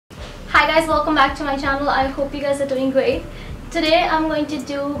Hi guys, welcome back to my channel. I hope you guys are doing great. Today I'm going to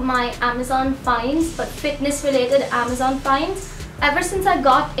do my Amazon finds, but fitness related Amazon finds. Ever since I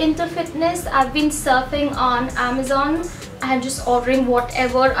got into fitness, I've been surfing on Amazon and just ordering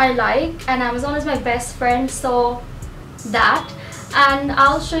whatever I like, and Amazon is my best friend, so that. And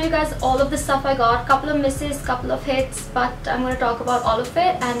I'll show you guys all of the stuff I got. Couple of misses, couple of hits, but I'm going to talk about all of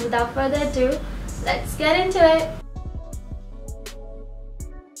it. And without further ado, let's get into it.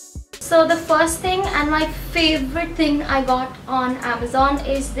 So the first thing and my favorite thing I got on Amazon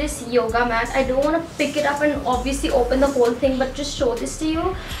is this yoga mat. I don't want to pick it up and obviously open the whole thing, but just show this to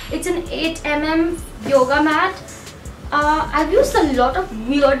you. It's an 8mm yoga mat. I've used a lot of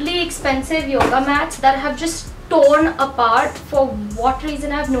weirdly expensive yoga mats that have just torn apart for what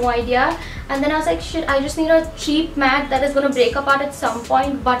reason, I have no idea. And then I was like, shit, I just need a cheap mat that is going to break apart at some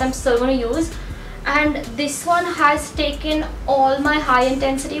point, but I'm still going to use. And this one has taken all my high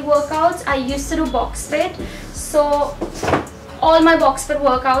intensity workouts. I used to do box fit, so all my box fit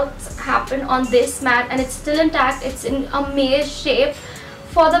workouts happen on this mat, and it's still intact. It's in amazing shape.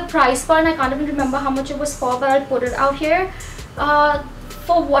 For the price point, I can't even remember how much it was for, but I'll put it out here.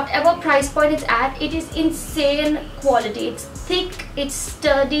 For whatever price point it's at, it is insane quality. It's thick, it's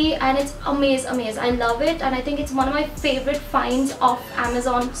sturdy, and it's amazing. I love it, and I think it's one of my favorite finds of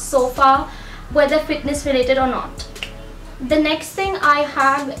Amazon so far, whether fitness related or not. The next thing I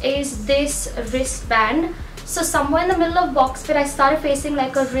have is this wristband. So somewhere in the middle of box fit, I started facing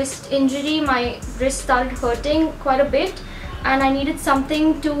like a wrist injury. My wrist started hurting quite a bit, and I needed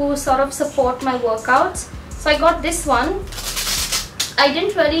something to sort of support my workouts. So I got this one. I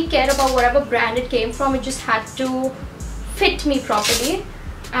didn't really care about whatever brand it came from, it just had to fit me properly,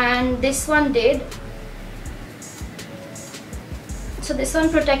 and this one did. So this one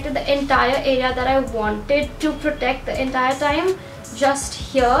protected the entire area that I wanted to protect the entire time, just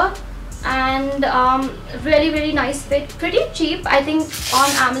here. And really nice fit, pretty cheap. I think on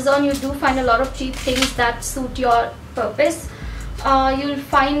Amazon you do find a lot of cheap things that suit your purpose. You'll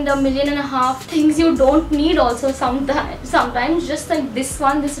find 1.5 million things you don't need also sometimes, just like this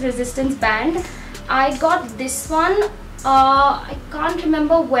one, this resistance band. I got this one, I can't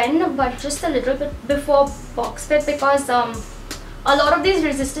remember when, but just a little bit before box fit, because a lot of these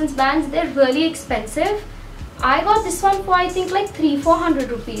resistance bands, they're really expensive. I got this one for I think like 300-400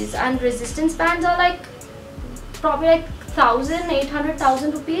 rupees, and resistance bands are like probably like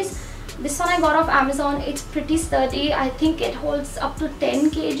 1,800 rupees. This one I got off Amazon. It's pretty sturdy. I think it holds up to 10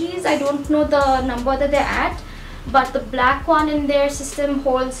 kgs. I don't know the number that they're at, but the black one in their system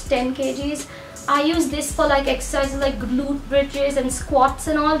holds 10 kgs. I use this for like exercises like glute bridges and squats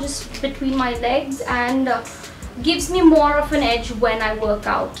and all, just between my legs, and gives me more of an edge when I work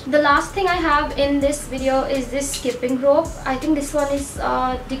out. The last thing I have in this video is this skipping rope. I think this one is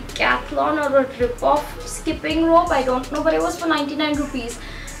Decathlon or a rip-off skipping rope. I don't know, but it was for 99 rupees.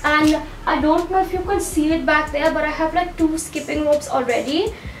 And I don't know if you can see it back there, but I have like 2 skipping ropes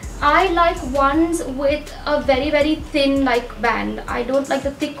already. I like ones with a very thin like band. I don't like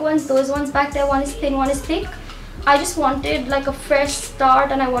the thick ones. Those ones back there, one is thin, one is thick. I just wanted like a fresh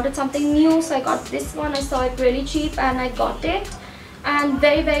start, and I wanted something new, so I got this one. I saw it really cheap and I got it, and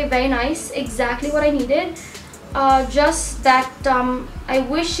very nice, exactly what I needed. Just that I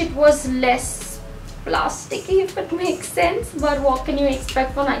wish it was less plasticky, if it makes sense, but what can you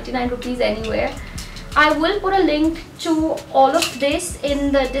expect for 99 rupees anywhere. I will put a link to all of this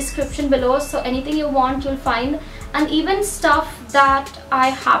in the description below, so anything you want you'll find, and even stuff that I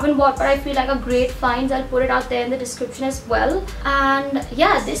haven't bought but I feel like a great finds, I'll put it out there in the description as well. And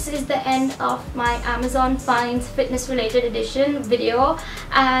yeah, this is the end of my Amazon finds fitness related edition video,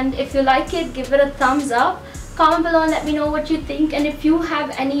 and if you like it, give it a thumbs up. Comment below and let me know what you think, and if you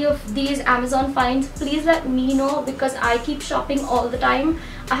have any of these Amazon finds, please let me know, because I keep shopping all the time.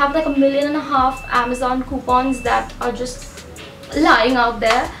 I have like 1.5 million Amazon coupons that are just lying out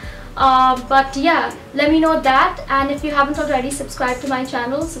there. But yeah, let me know that, and if you haven't already subscribed to my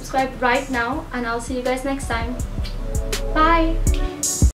channel, subscribe right now, and I'll see you guys next time. Bye.